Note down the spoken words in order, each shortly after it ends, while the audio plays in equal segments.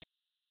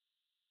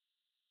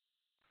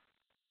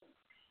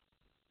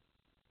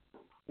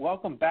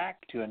Welcome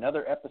back to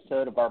another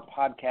episode of our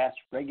podcast,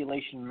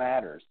 Regulation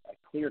Matters, a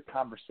clear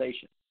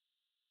conversation.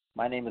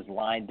 My name is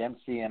Lyon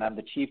Dempsey, and I'm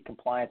the Chief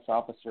Compliance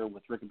Officer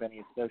with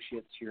Riccobeni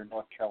Associates here in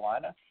North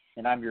Carolina,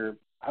 and I'm your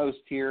host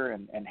here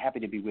and happy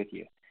to be with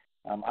you.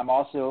 I'm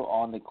also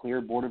on the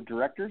CLEAR Board of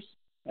Directors,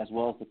 as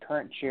well as the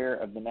current chair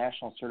of the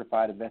National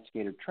Certified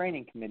Investigator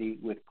Training Committee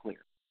with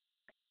CLEAR.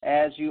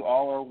 As you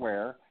all are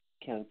aware,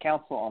 the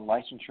Council on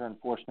Licensure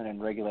Enforcement and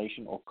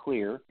Regulation, or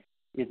CLEAR,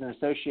 is an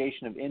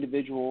association of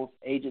individuals,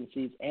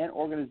 agencies, and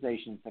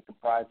organizations that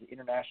comprise the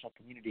international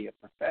community of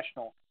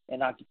professional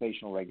and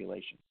occupational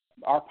regulation.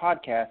 Our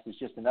podcast is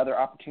just another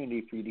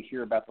opportunity for you to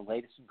hear about the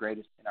latest and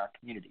greatest in our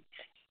community.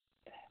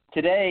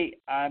 Today,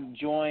 I'm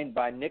joined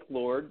by Nick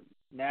Lord,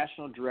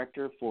 National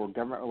Director for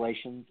Government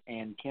Relations,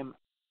 and Kim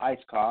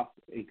Eiskopf,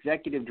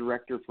 Executive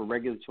Director for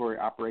Regulatory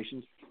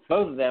Operations.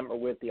 Both of them are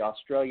with the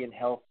Australian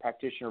Health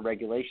Practitioner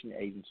Regulation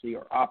Agency,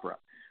 or AHPRA.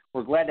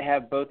 We're glad to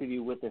have both of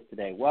you with us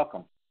today.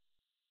 Welcome.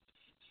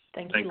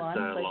 Thanks,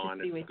 Lyon. Pleasure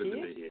to be with you.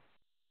 Good to be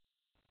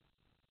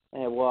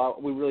here. Well,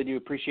 we really do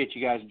appreciate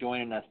you guys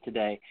joining us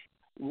today.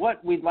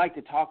 What we'd like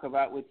to talk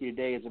about with you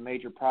today is a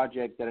major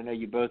project that I know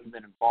you both have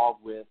been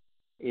involved with.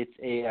 It's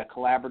a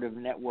collaborative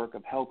network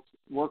of health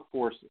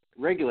workforce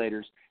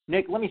regulators.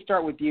 Nick, let me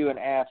start with you and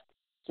ask,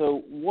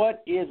 so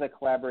what is a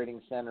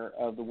collaborating center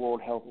of the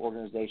World Health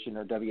Organization,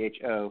 or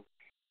WHO,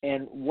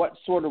 and what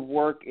sort of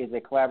work is a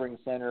collaborating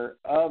center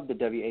of the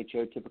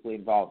WHO typically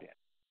involved in?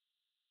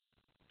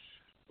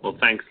 Well,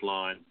 thanks,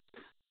 Lyon.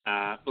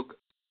 Look,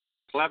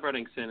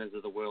 collaborating centres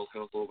of the World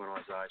Health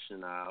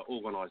Organisation are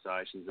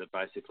organisations that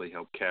basically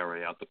help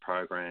carry out the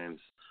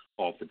programs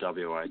of the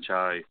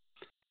WHO.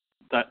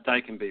 They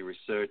can be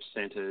research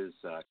centres,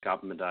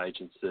 government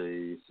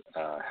agencies,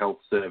 health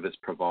service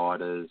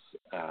providers,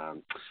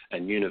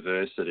 and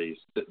universities,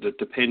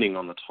 depending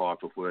on the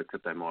type of work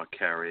that they might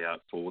carry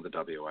out for the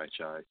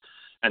WHO.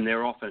 And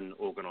they're often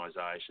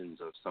organisations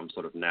of some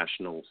sort of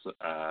national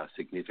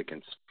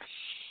significance.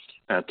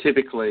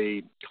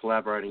 Typically,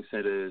 collaborating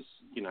centres,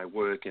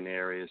 work in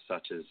areas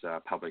such as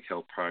public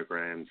health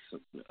programs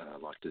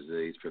like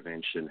disease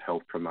prevention,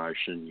 health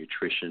promotion,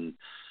 nutrition,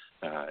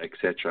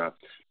 etc.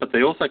 But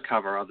they also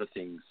cover other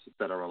things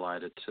that are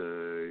related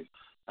to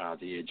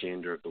the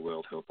agenda of the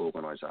World Health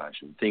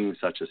Organization, things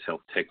such as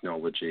health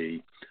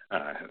technology,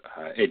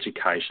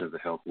 education of the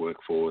health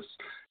workforce,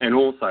 and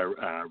also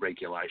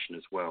regulation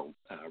as well,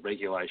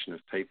 regulation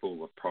of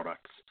people, of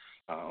products,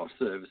 of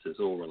services,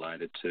 all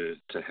related to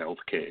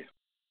healthcare.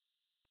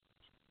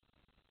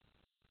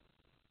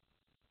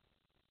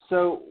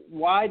 So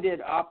why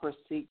did AHPRA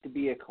seek to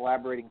be a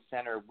collaborating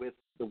center with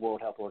the World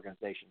Health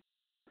Organization?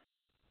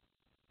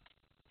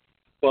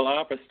 Well,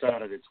 AHPRA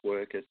started its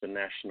work as the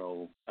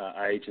National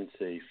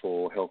Agency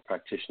for Health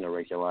Practitioner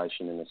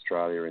Regulation in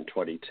Australia in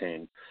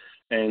 2010.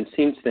 And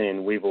since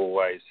then, we've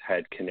always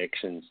had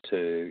connections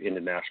to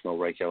international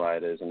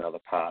regulators and other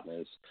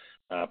partners,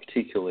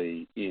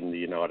 particularly in the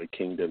United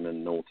Kingdom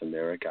and North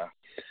America.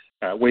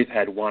 We've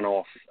had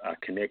one-off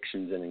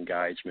connections and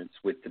engagements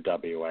with the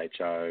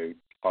WHO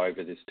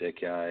over this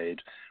decade.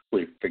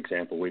 For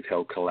example, we've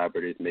held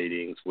collaborative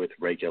meetings with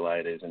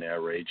regulators in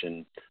our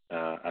region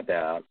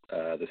about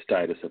the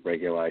status of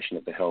regulation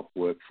of the health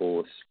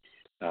workforce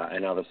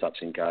and other such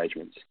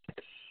engagements.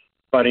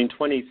 But in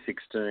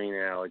 2016,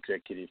 our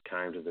executive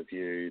came to the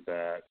view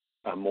that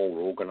a more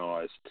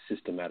organised,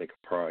 systematic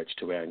approach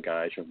to our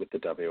engagement with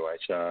the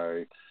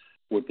WHO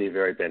would be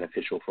very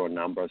beneficial for a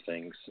number of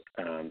things.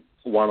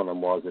 One of them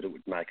was that it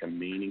would make a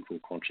meaningful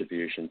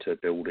contribution to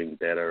building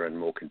better and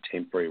more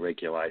contemporary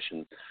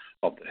regulation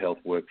of the health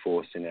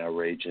workforce in our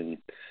region.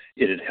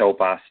 It'd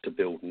help us to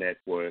build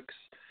networks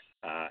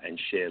and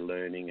share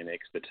learning and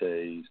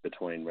expertise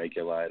between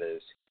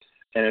regulators.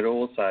 And it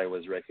also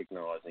was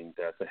recognising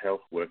that the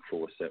health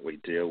workforce that we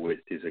deal with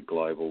is a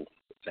global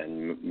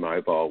and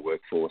mobile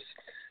workforce,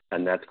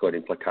 and that's got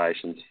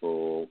implications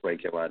for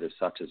regulators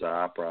such as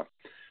AHPRA,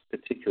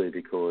 particularly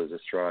because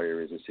Australia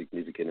is a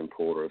significant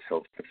importer of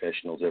health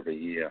professionals every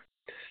year.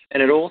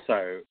 And it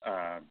also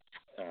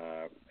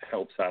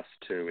helps us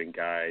to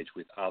engage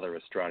with other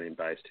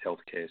Australian-based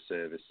healthcare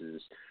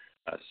services,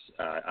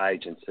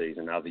 agencies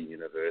and other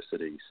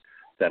universities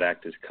that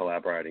act as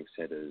collaborating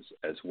centres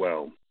as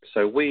well.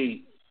 So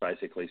we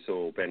basically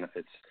saw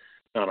benefits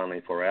not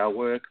only for our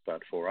work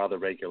but for other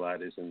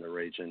regulators in the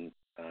region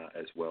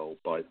as well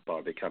by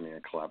becoming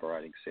a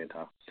collaborating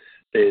centre.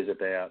 There's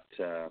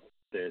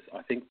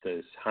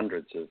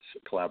hundreds of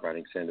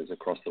collaborating centres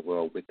across the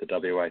world with the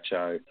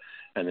WHO,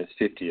 and there's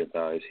 50 of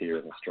those here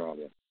in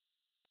Australia.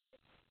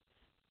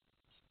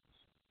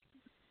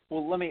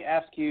 Well, let me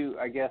ask you,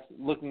 I guess,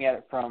 looking at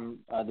it from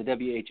the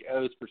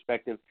WHO's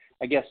perspective,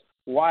 I guess,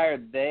 why are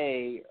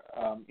they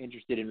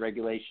interested in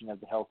regulation of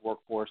the health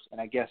workforce?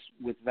 And I guess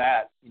with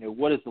that,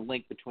 what is the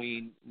link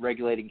between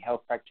regulating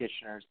health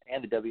practitioners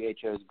and the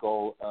WHO's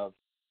goal of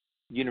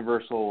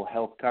universal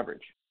health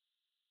coverage?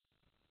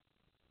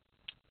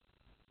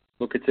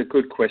 Look, it's a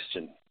good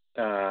question.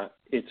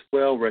 It's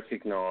well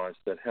recognised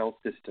that health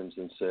systems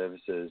and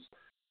services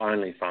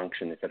only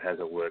function if it has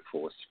a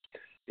workforce.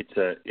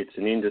 it's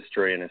an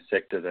industry and a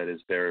sector that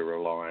is very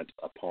reliant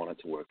upon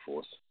its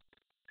workforce.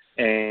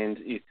 And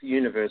if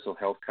universal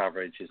health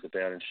coverage is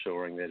about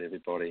ensuring that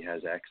everybody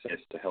has access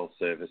to health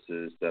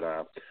services that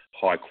are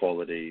high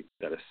quality,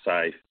 that are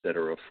safe, that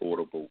are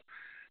affordable,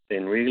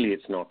 then really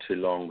it's not too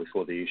long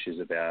before the issues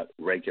about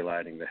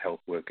regulating the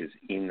health workers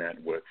in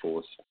that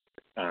workforce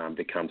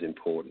becomes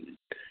important.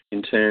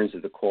 In terms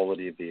of the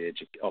quality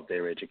of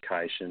their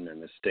education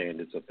and the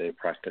standards of their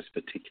practice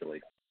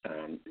particularly,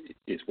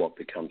 is what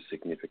becomes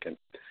significant.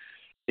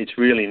 It's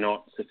really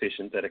not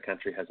sufficient that a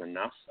country has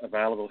enough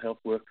available health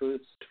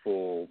workers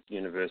for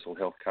universal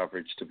health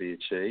coverage to be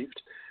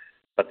achieved,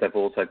 but they've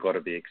also got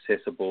to be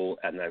accessible,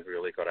 and they've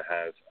really got to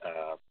have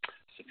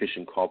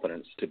sufficient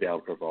competence to be able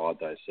to provide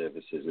those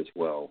services as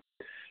well.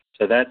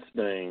 So that's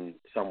been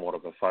somewhat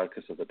of a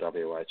focus of the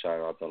WHO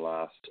over the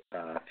last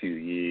few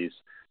years,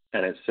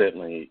 and it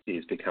certainly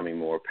is becoming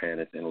more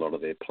apparent in a lot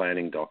of their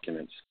planning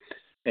documents.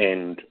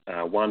 And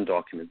one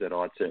document that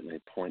I'd certainly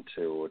point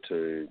to, or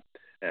to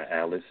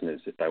our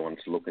listeners if they wanted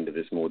to look into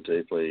this more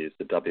deeply, is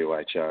the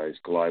WHO's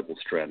Global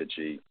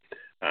Strategy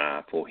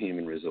for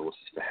Human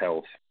Resources for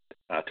Health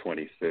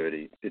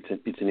 2030.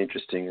 It's an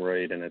interesting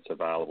read, and it's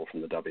available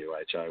from the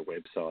WHO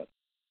website.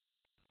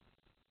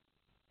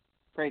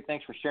 Great,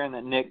 thanks for sharing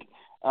that, Nick.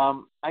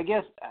 I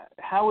guess,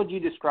 how would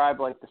you describe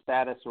the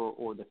status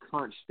or the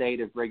current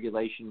state of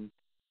regulation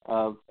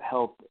of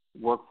health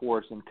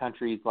workforce in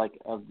countries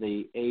of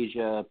the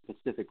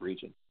Asia-Pacific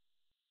region?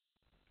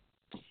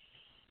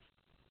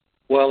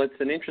 Well, it's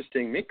an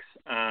interesting mix,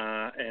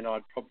 and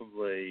I'd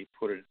probably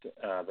put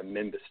the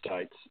member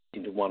states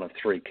into one of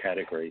three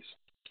categories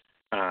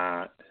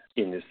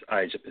in this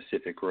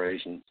Asia-Pacific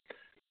region.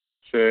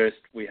 First,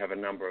 we have a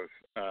number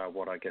of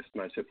what I guess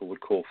most people would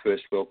call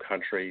first world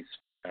countries,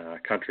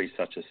 countries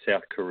such as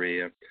South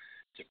Korea,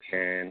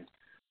 Japan,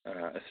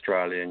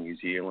 Australia, New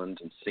Zealand,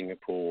 and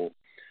Singapore,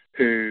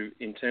 who,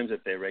 in terms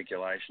of their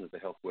regulation of the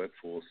health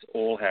workforce,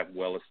 all have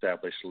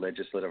well-established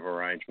legislative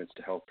arrangements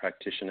to help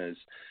practitioners.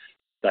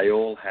 They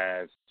all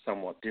have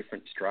somewhat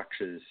different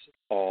structures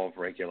of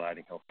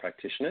regulating health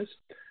practitioners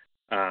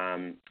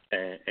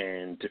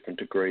and different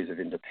degrees of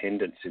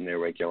independence in their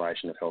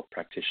regulation of health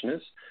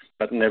practitioners,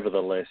 but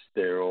nevertheless,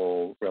 they're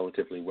all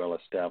relatively well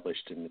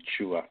established and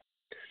mature.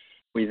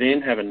 We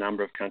then have a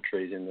number of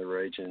countries in the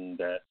region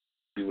that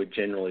we would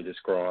generally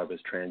describe as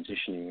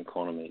transitioning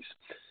economies.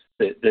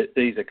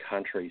 These are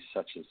countries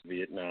such as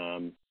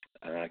Vietnam,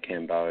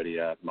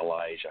 Cambodia,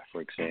 Malaysia,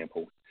 for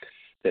example.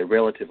 They're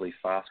relatively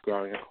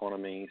fast-growing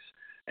economies,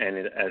 and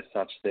as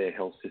such, their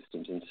health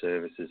systems and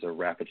services are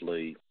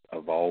rapidly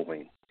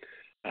evolving.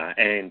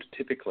 And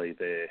typically,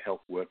 their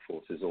health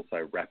workforce is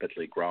also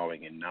rapidly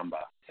growing in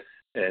number.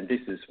 And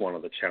this is one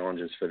of the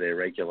challenges for their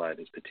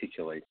regulators,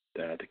 particularly,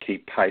 to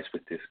keep pace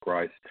with this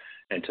growth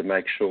and to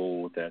make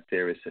sure that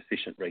there is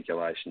sufficient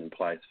regulation in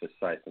place for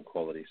safe and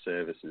quality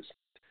services.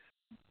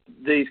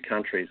 These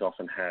countries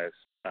often have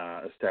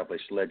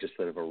established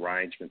legislative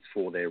arrangements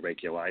for their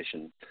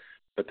regulation,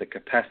 but the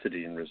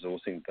capacity and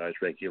resourcing those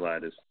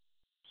regulators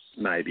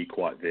may be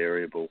quite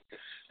variable,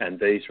 and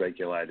these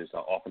regulators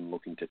are often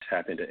looking to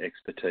tap into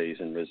expertise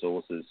and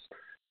resources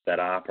that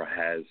AHPRA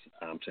has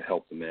to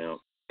help them out.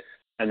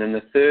 And then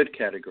the third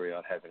category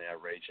I'd have in our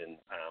region,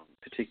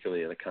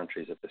 particularly are the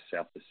countries of the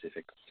South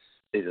Pacific.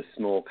 These are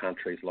small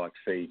countries like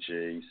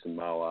Fiji,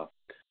 Samoa,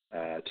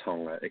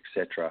 Tonga,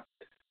 etc.,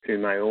 who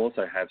may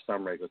also have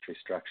some regulatory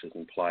structures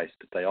in place,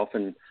 but they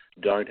often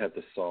don't have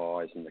the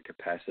size and the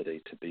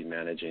capacity to be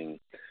managing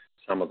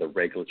some of the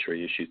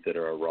regulatory issues that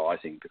are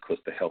arising because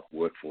the health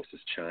workforce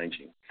is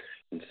changing.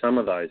 And some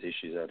of those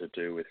issues are to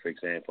do with, for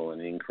example,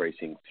 an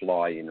increasing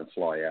fly-in and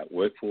fly-out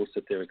workforce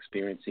that they're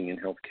experiencing in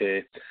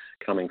healthcare,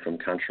 coming from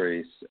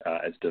countries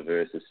as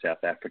diverse as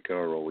South Africa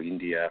or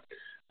India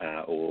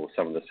or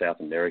some of the South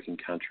American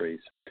countries.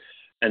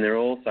 And they're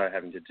also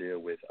having to deal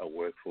with a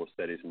workforce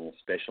that is more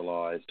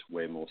specialised,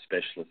 where more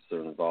specialists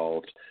are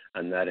involved,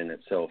 and that in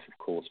itself, of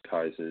course,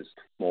 poses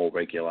more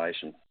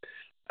regulation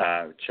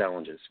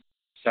challenges.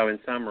 So, in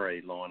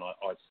summary, Lon,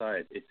 I'd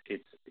say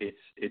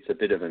it's a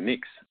bit of a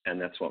mix, and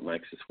that's what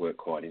makes this work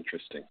quite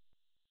interesting.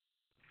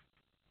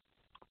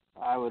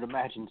 I would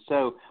imagine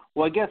so.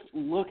 Well, I guess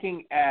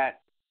looking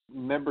at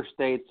member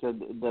states of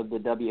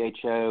the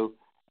WHO,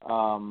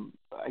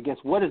 I guess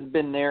what has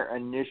been their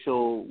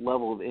initial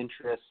level of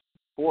interest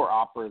for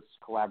AHPRA's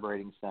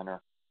Collaborating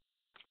Center?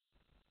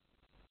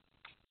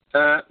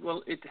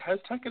 Well, it has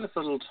taken us a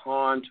little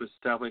time to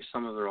establish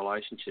some of the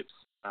relationships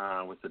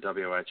with the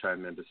WHO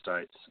member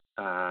states.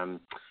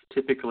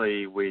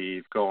 Typically,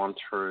 we've gone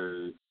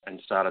through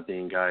and started the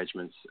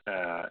engagements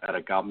at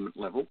a government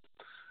level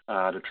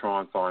to try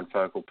and find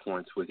focal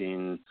points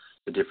within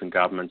the different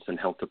governments and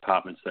health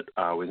departments that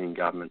are within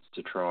governments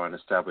to try and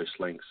establish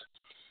links.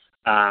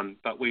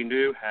 But we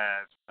do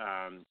have,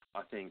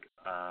 I think,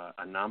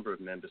 a number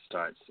of member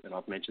states, and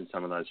I've mentioned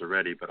some of those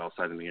already, but I'll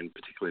say them again,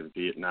 particularly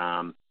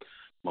Vietnam,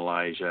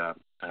 Malaysia,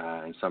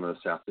 and some of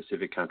the South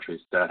Pacific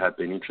countries that have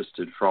been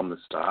interested from the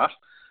start,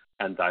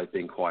 and they've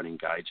been quite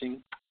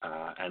engaging.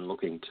 and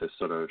looking to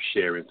sort of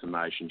share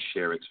information,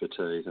 share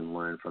expertise and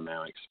learn from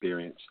our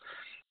experience.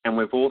 And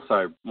we've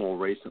also more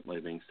recently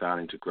been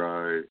starting to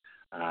grow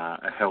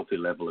a healthy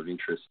level of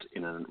interest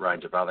in a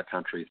range of other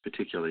countries,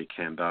 particularly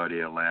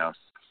Cambodia, Laos,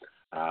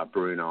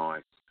 Brunei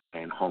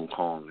and Hong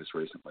Kong as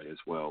recently as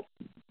well.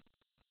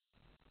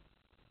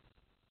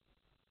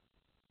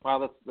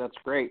 Wow, that's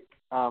great.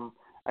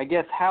 I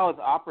guess, how is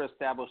AHPRA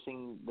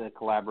establishing the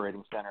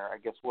Collaborating Center? I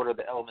guess, what are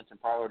the elements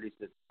and priorities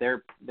that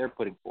they're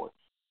putting forth?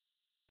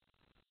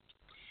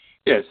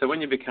 Yeah, so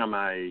when you become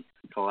a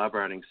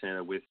Collaborating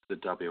Centre with the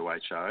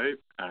WHO,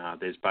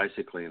 there's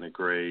basically an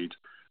agreed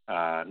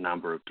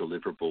number of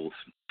deliverables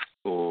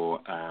or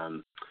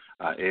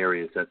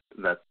areas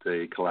that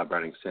the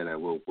Collaborating Centre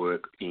will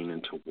work in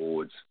and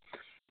towards.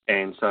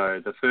 And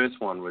so the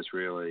first one was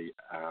really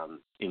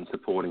in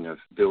supporting of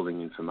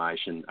building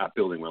information,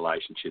 building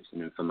relationships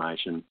and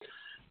information.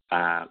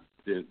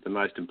 The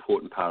most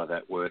important part of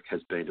that work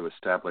has been to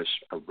establish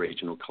a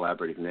regional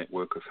collaborative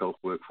network of health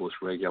workforce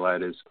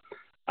regulators,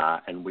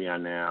 and we are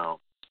now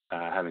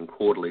having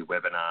quarterly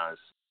webinars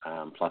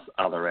plus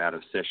other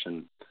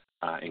out-of-session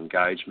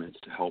engagements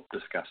to help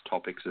discuss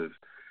topics of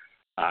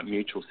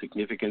mutual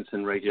significance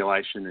in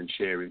regulation and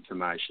share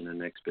information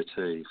and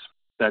expertise.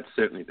 That's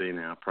certainly been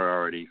our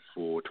priority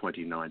for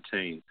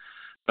 2019.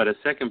 But a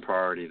second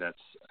priority that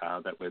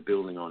we're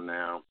building on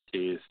now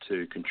is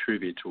to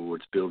contribute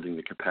towards building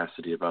the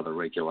capacity of other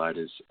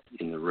regulators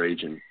in the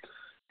region.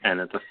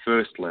 And at the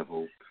first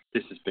level,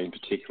 this has been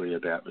particularly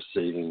about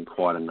receiving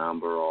quite a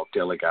number of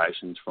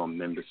delegations from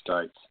member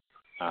states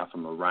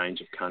from a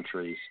range of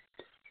countries.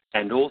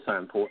 And also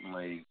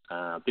importantly,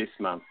 this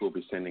month we'll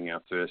be sending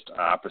our first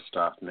AHPRA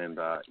staff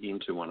member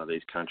into one of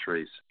these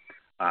countries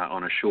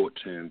on a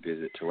short-term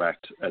visit to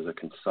act as a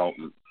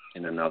consultant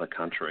in another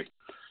country.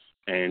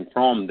 And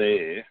from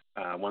there,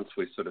 once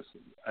we sort of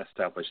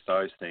establish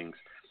those things,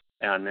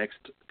 our next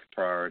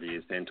priority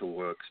is then to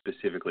work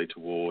specifically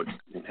towards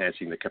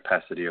enhancing the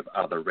capacity of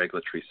other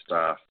regulatory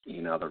staff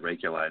in other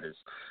regulators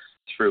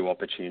through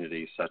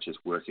opportunities such as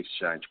work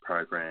exchange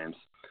programs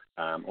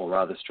or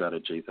other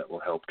strategies that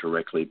will help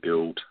directly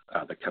build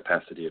the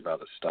capacity of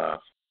other staff.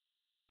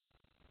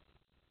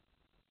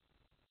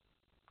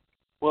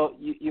 Well,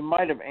 you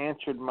might have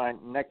answered my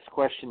next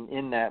question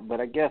in that, but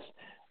I guess,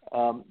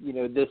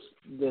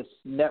 this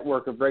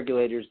network of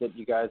regulators that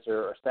you guys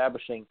are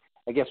establishing,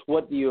 I guess,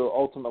 what do you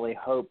ultimately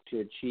hope to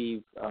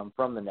achieve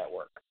from the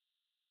network?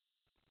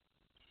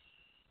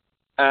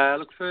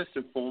 Look, first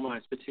and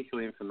foremost,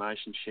 particularly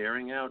information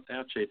sharing. Our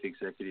Chief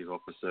Executive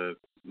Officer,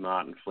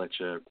 Martin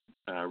Fletcher,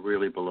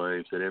 really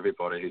believes that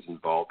everybody who's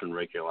involved in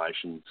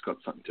regulation has got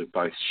something to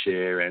both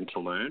share and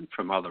to learn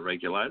from other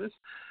regulators.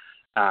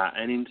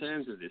 And in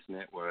terms of this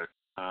network,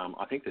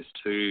 I think there's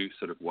two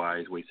sort of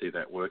ways we see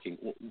that working.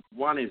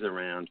 One is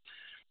around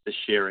the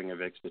sharing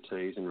of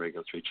expertise in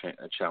regulatory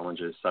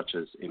challenges such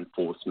as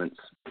enforcement,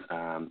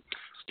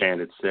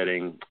 standard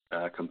setting,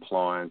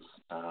 compliance,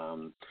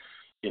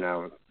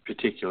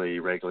 particularly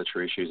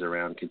regulatory issues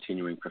around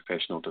continuing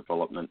professional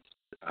development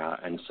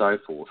and so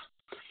forth.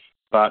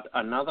 But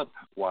another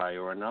way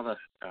or another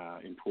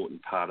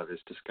important part of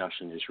this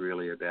discussion is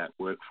really about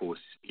workforce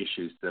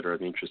issues that are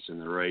of interest in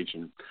the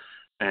region.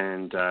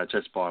 And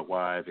just by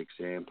way of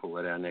example,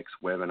 at our next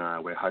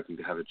webinar, we're hoping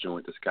to have a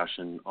joint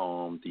discussion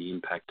on the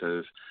impact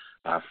of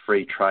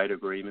free trade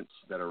agreements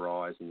that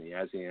arise in the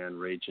ASEAN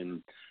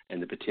region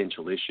and the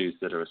potential issues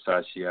that are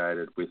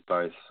associated with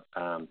both,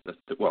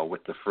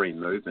 with the free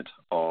movement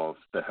of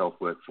the health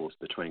workforce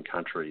between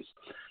countries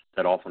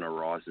that often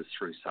arises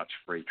through such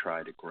free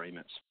trade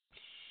agreements.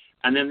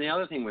 And then the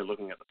other thing we're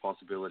looking at the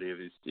possibility of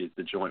is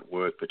the joint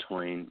work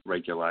between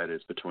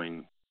regulators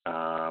between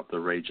the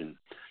region.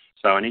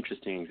 So an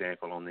interesting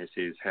example on this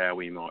is how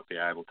we might be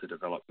able to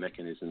develop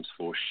mechanisms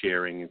for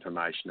sharing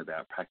information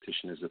about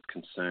practitioners of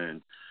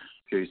concern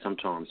who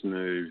sometimes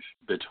move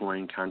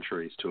between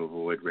countries to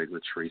avoid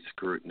regulatory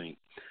scrutiny.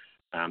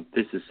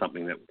 This is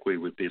something that we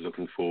would be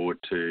looking forward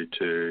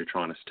to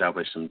try and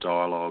establish some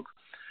dialogue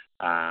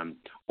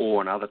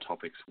or on other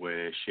topics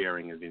where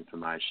sharing of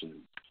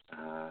information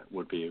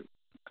would be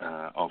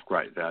of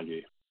great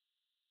value.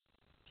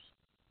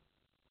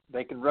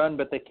 They can run,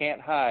 but they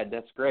can't hide.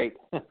 That's great.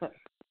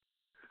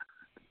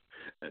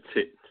 That's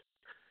it.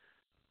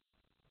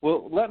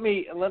 Well, let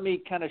me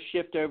kind of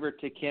shift over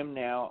to Kim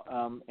now,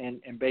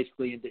 and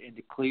basically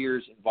into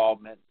CLEAR's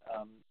involvement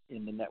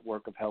in the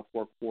network of health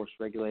workforce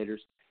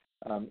regulators,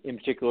 in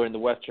particular in the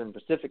Western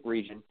Pacific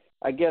region.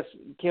 I guess,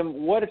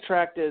 Kim, what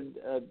attracted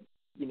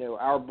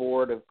our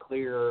board of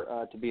CLEAR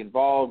to be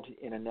involved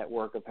in a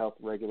network of health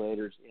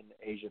regulators in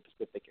the Asia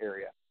Pacific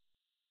area?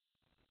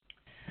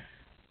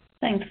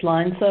 Thanks,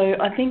 Lyon. So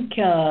I think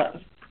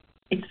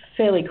it's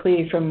fairly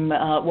clear from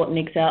what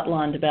Nick's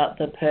outlined about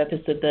the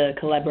purpose of the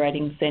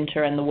Collaborating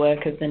Centre and the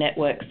work of the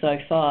network so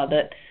far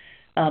that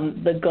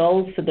the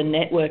goals for the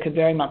network are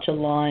very much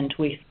aligned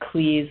with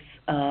CLEAR's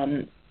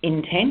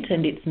intent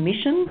and its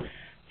mission.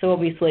 So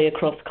obviously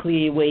across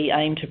CLEAR we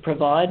aim to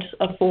provide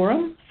a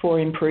forum for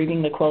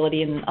improving the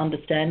quality and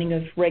understanding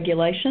of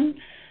regulation,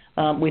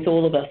 with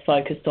all of us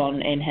focused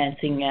on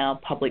enhancing our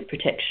public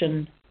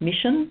protection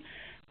mission.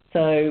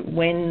 So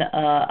when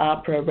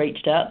AHPRA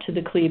reached out to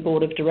the CLEAR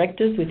Board of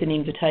Directors with an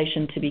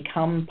invitation to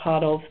become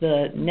part of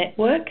the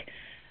network,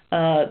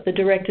 the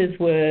directors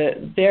were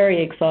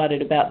very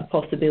excited about the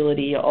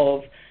possibility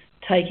of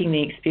taking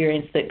the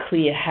experience that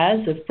CLEAR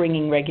has of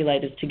bringing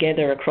regulators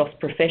together across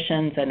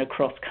professions and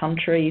across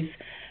countries,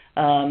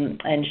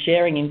 and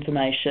sharing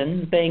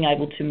information, being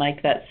able to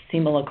make that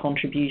similar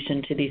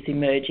contribution to this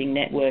emerging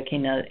network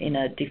in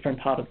a different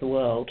part of the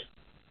world.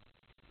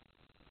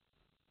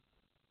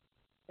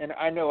 And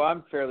I know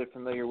I'm fairly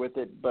familiar with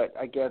it, but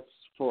I guess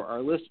for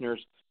our listeners,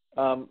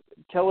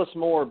 tell us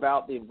more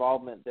about the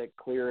involvement that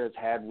CLEAR has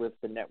had with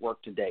the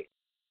network to date.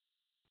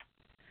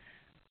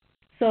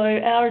 So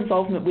our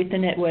involvement with the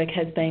network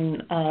has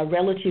been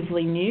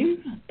relatively new,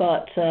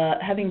 but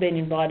having been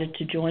invited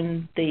to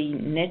join the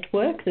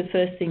network, the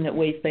first thing that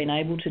we've been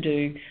able to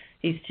do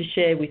is to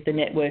share with the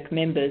network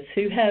members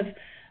who have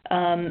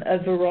a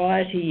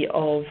variety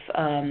of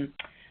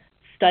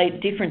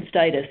different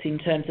status in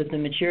terms of the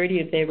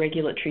maturity of their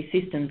regulatory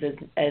systems,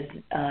 as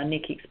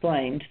Nick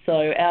explained.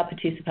 So our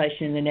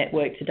participation in the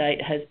network to date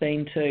has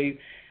been to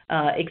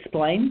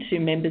explain to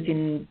members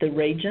in the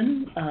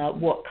region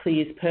what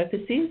CLEAR's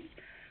purpose is,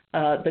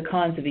 the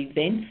kinds of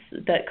events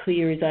that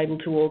CLEAR is able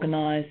to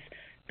organise,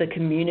 the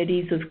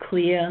communities of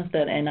CLEAR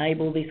that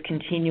enable this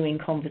continuing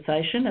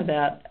conversation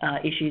about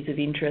issues of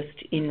interest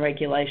in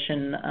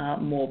regulation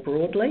more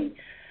broadly,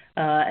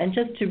 and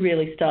just to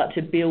really start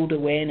to build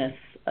awareness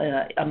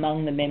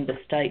among the member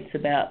states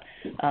about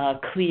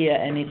CLEAR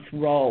and its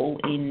role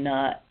in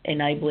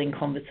enabling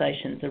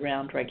conversations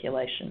around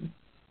regulation.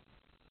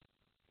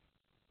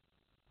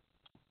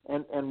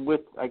 And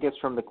with, I guess,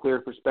 from the CLEAR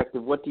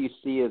perspective, what do you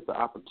see as the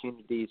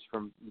opportunities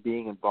from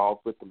being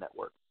involved with the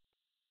network?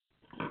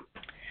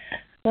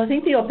 Well, I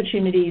think the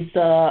opportunities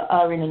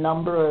are in a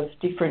number of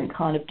different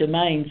kind of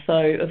domains. So,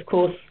 of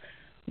course,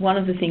 one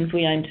of the things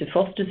we aim to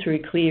foster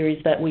through CLEAR is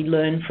that we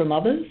learn from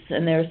others,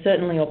 and there are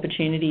certainly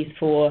opportunities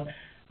for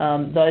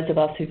those of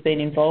us who've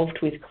been involved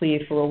with CLEAR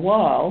for a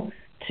while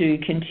to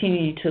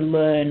continue to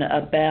learn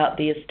about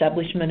the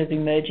establishment of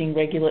emerging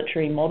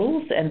regulatory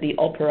models and the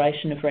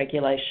operation of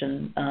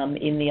regulation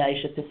in the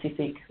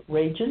Asia-Pacific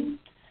region.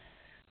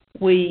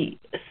 We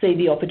see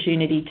the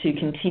opportunity to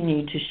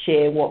continue to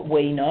share what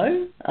we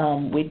know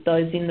with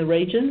those in the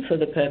region for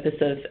the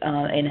purpose of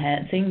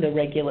enhancing the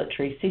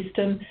regulatory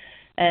system.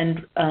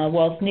 And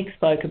whilst Nick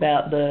spoke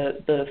about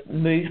the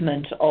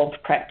movement of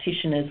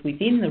practitioners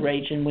within the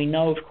region, we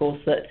know, of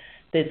course, that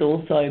there's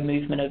also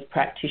movement of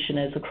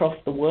practitioners across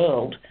the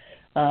world.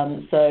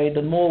 So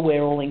the more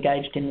we're all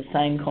engaged in the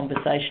same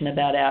conversation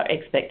about our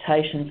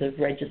expectations of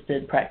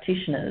registered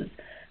practitioners,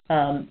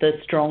 the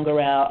stronger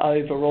our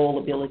overall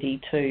ability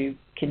to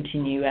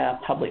continue our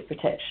public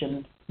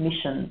protection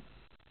mission.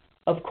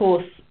 Of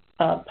course,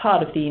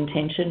 part of the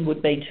intention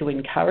would be to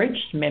encourage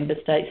member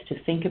states to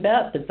think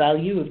about the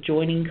value of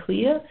joining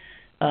CLEAR,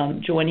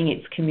 joining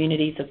its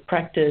communities of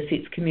practice,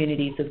 its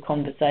communities of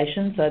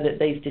conversation, so that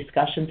these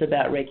discussions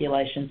about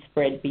regulation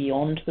spread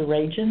beyond the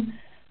region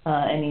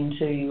and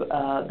into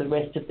the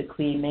rest of the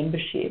CLEAR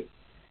membership.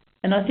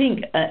 And I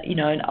think,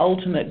 an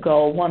ultimate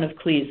goal, one of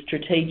CLEAR's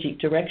strategic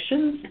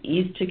directions,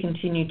 is to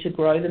continue to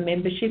grow the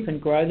membership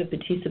and grow the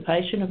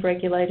participation of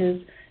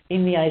regulators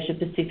in the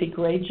Asia-Pacific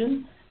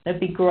region. It'd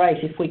be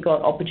great if we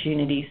got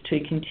opportunities to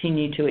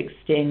continue to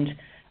extend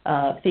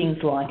things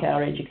like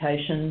our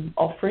education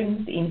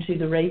offerings into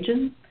the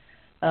region.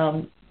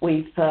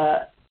 We've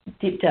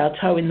dipped our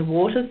toe in the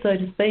water, so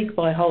to speak,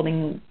 by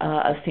holding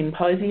a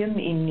symposium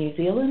in New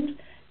Zealand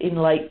in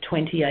late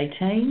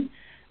 2018,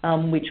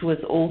 which was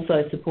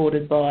also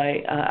supported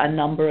by a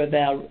number of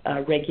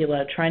our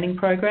regular training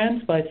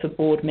programs, both for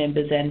board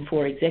members and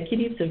for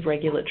executives of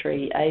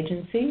regulatory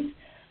agencies.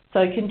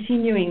 So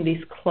continuing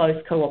this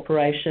close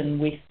cooperation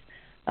with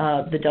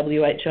the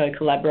WHO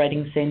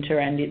Collaborating Centre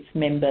and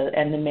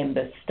the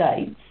member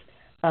states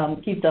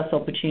gives us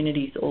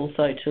opportunities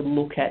also to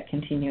look at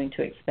continuing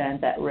to expand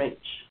that reach.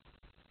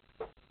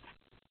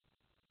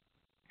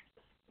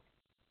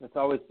 It's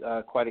always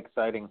quite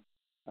exciting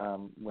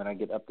when I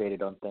get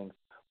updated on things.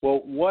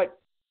 Well,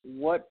 what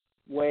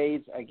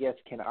ways, I guess,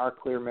 can our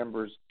CLEAR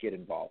members get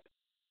involved?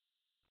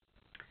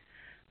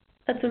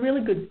 That's a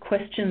really good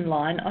question,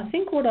 Line. I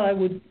think what I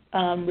would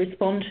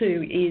respond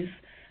to is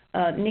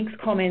Nick's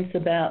comments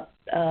about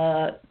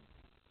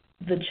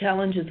the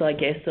challenges, I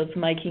guess, of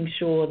making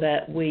sure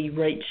that we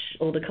reach,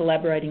 or the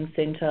Collaborating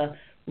Centre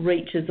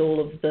reaches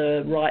all of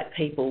the right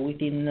people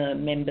within the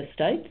member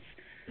states.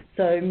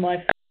 So my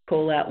first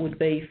call out would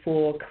be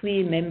for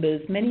CLEAR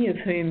members, many of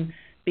whom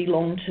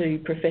belong to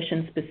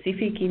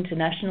profession-specific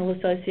international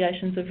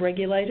associations of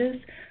regulators.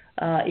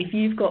 If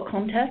you've got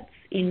contacts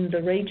in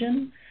the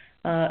region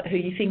who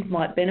you think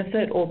might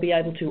benefit or be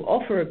able to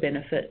offer a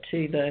benefit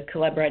to the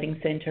Collaborating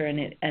Centre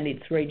and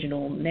its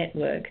regional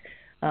network,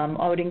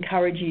 I would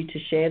encourage you to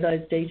share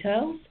those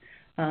details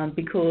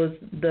because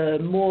the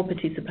more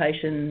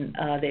participation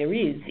there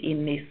is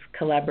in this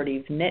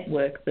collaborative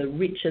network, the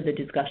richer the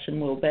discussion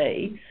will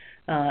be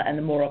and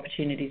the more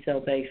opportunities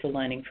there'll be for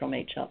learning from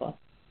each other.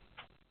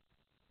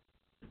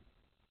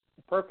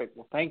 Perfect.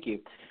 Well, thank you.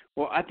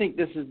 Well, I think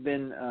this has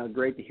been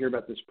great to hear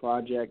about this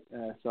project,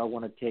 so I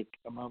want to take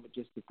a moment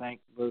just to thank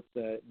both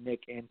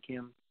Nick and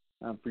Kim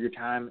for your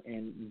time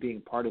and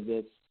being part of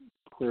this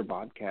CLEAR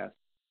podcast.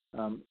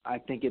 I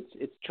think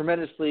it's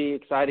tremendously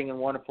exciting and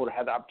wonderful to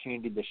have the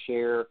opportunity to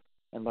share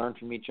and learn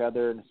from each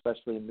other, and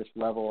especially in this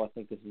level, I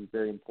think this is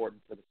very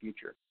important for the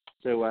future.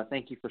 So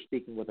thank you for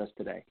speaking with us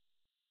today.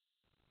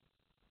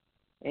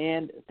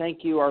 And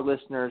thank you, our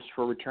listeners,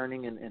 for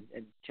returning and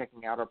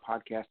checking out our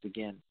podcast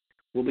again.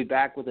 We'll be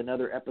back with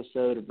another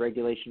episode of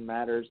Regulation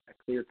Matters, a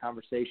CLEAR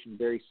conversation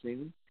very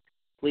soon.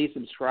 Please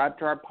subscribe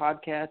to our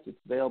podcast. It's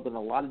available in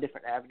a lot of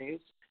different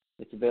avenues.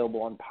 It's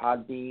available on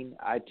Podbean,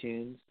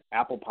 iTunes,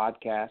 Apple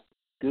Podcasts,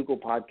 Google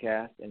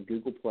Podcasts, and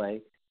Google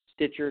Play,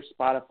 Stitcher,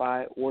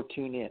 Spotify, or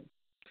TuneIn.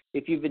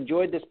 If you've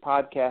enjoyed this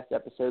podcast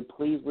episode,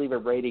 please leave a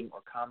rating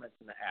or comments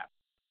in the app.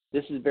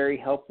 This is very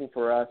helpful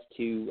for us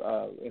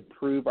to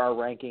improve our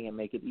ranking and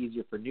make it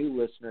easier for new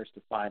listeners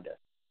to find us.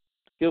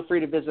 Feel free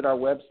to visit our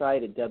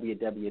website at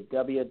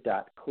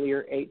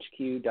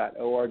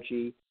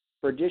www.clearhq.org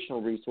for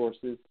additional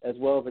resources, as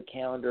well as a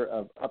calendar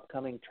of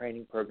upcoming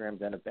training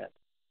programs and events.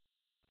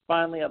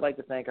 Finally, I'd like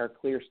to thank our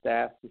CLEAR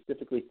staff,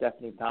 specifically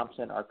Stephanie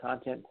Thompson, our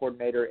content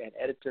coordinator and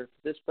editor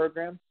for this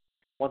program.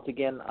 Once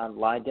again, I'm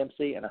Lyon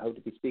Dempsey, and I hope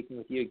to be speaking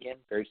with you again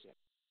very soon.